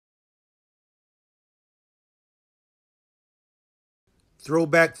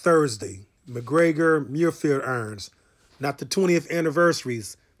Throwback Thursday, MacGregor Muirfield irons. Not the 20th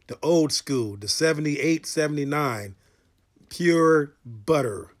anniversaries, the old school, the 78, 79. Pure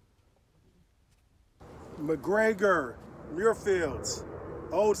butter. MacGregor Muirfields,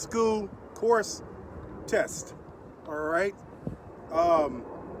 old school course test. All right.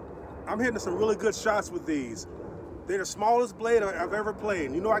 I'm hitting some really good shots with these. They're the smallest blade I've ever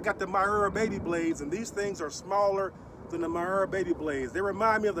played. You know I got the MacGregor Baby Blades, and these things are smaller than the MacGregor Baby Blades. They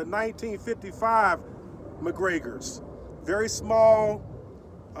remind me of the 1955 MacGregors. Very small,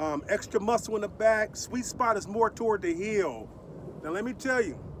 extra muscle in the back. Sweet spot is more toward the heel. Now let me tell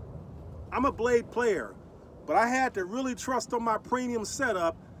you, I'm a blade player, but I had to really trust on my premium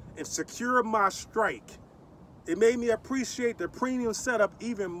setup and secure my strike. It made me appreciate the premium setup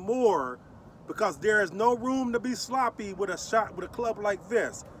even more, because there is no room to be sloppy with a shot with a club like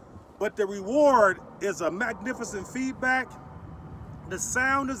this. But the reward is a magnificent feedback. The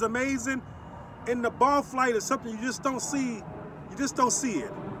sound is amazing, and the ball flight is something you just don't see. You just don't see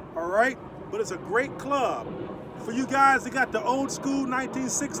it. All right, but it's a great club. For you guys that got the old school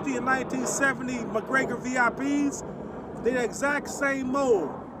 1960 and 1970 MacGregor VIPs, they're the exact same mold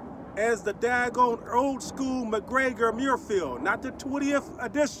as the daggone old school MacGregor Muirfield, not the 20th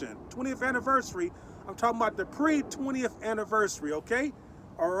edition, 20th anniversary. I'm talking about the pre-20th anniversary, okay?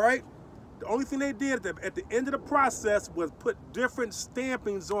 All right? The only thing they did at the end of the process was put different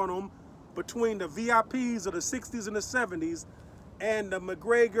stampings on them between the VIPs of the 60s and the 70s and the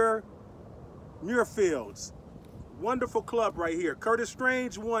MacGregor Muirfields. Wonderful club right here. Curtis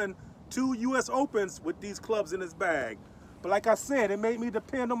Strange won 2 US Opens with these clubs in his bag. But like I said, it made me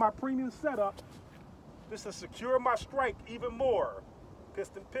depend on my premium setup just to secure my strike even more.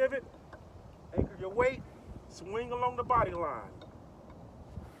 Piston pivot, anchor your weight, swing along the body line.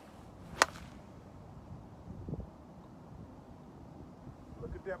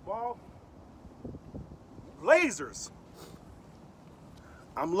 Look at that ball. Lasers.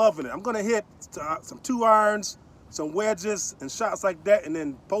 I'm loving it. I'm gonna hit some 2 irons, some wedges, and shots like that, and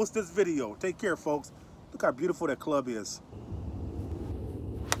then post this video. Take care, folks. Look how beautiful that club is.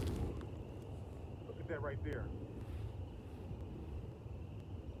 Look at that right there.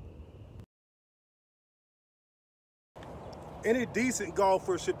 Any decent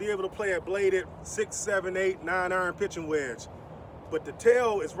golfer should be able to play a bladed 6, 7, 8, 9 iron pitching wedge. But the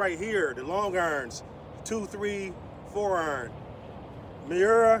tail is right here, the long irons, 2, 3, 4 iron.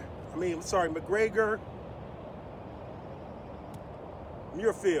 MacGregor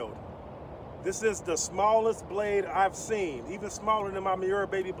Muirfield. This is the smallest blade I've seen, even smaller than my MacGregor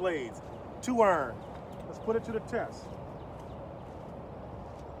Baby Blades. 2 iron. Let's put it to the test.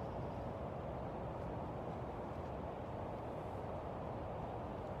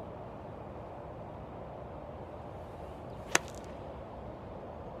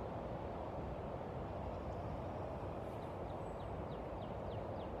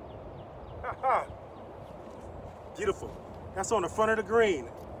 Beautiful. That's on the front of the green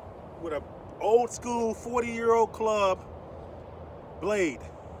with a old school 40-year-old club blade.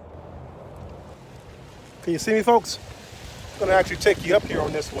 Can you see me, folks? I'm gonna actually take you up here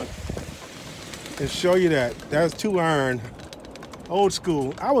on this one and show you that. That's 2 iron, old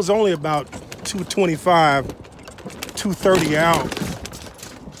school. I was only about 225, 230 out,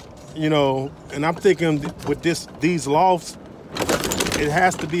 you know, and I'm thinking with these lofts, it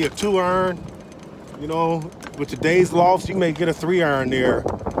has to be a 2 iron, you know. With today's lofts, you may get a 3 iron there,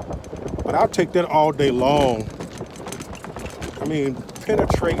 but I'll take that all day long. I mean,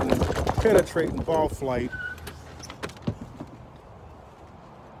 penetrating ball flight.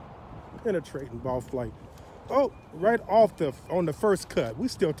 Penetrating ball flight. Oh, right off on the first cut. We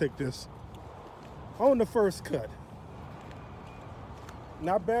still take this. On the first cut.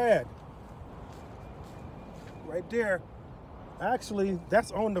 Not bad. Right there. Actually,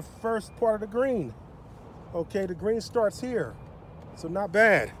 that's on the first part of the green. Okay, the green starts here. So not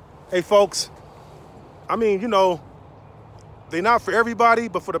bad. Hey folks, I mean, you know, they're not for everybody,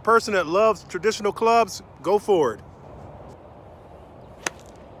 but for the person that loves traditional clubs, go for it.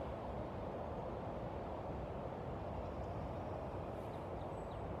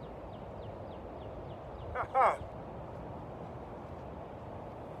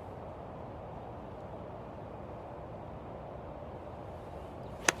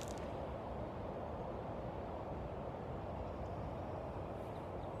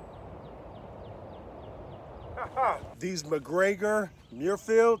 These MacGregor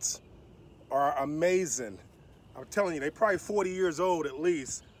Muirfields are amazing. I'm telling you, they're probably 40 years old at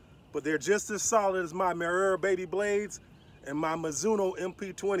least, but they're just as solid as my MacGregor Baby Blades and my Mizuno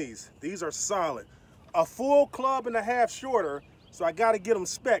MP20s. These are solid. A full club and a half shorter, So I got to get them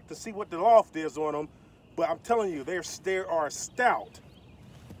spec'd to see what the loft is on them. But I'm telling you, they are stout.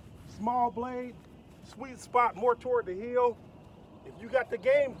 Small blade, sweet spot more toward the heel. If you got the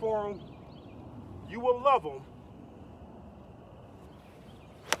game for them, you will love them.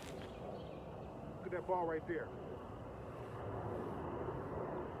 Look at that ball right there.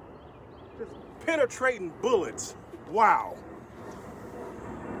 Just penetrating bullets. Wow.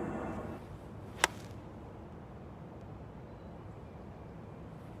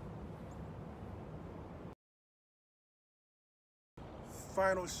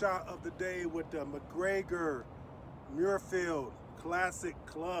 Final shot of the day with the MacGregor Muirfield Classic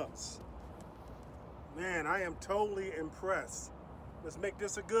clubs. Man, I am totally impressed. Let's make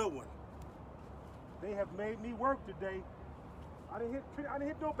this a good one. They have made me work today. I didn't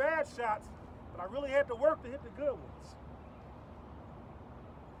hit no bad shots, but I really had to work to hit the good ones.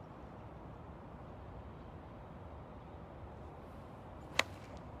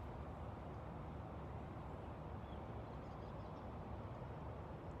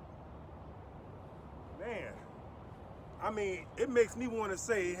 Man, I mean, it makes me want to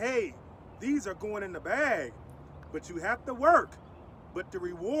say, hey, these are going in the bag, but you have to work. But the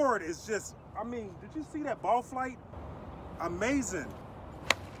reward is just, I mean, did you see that ball flight? Amazing.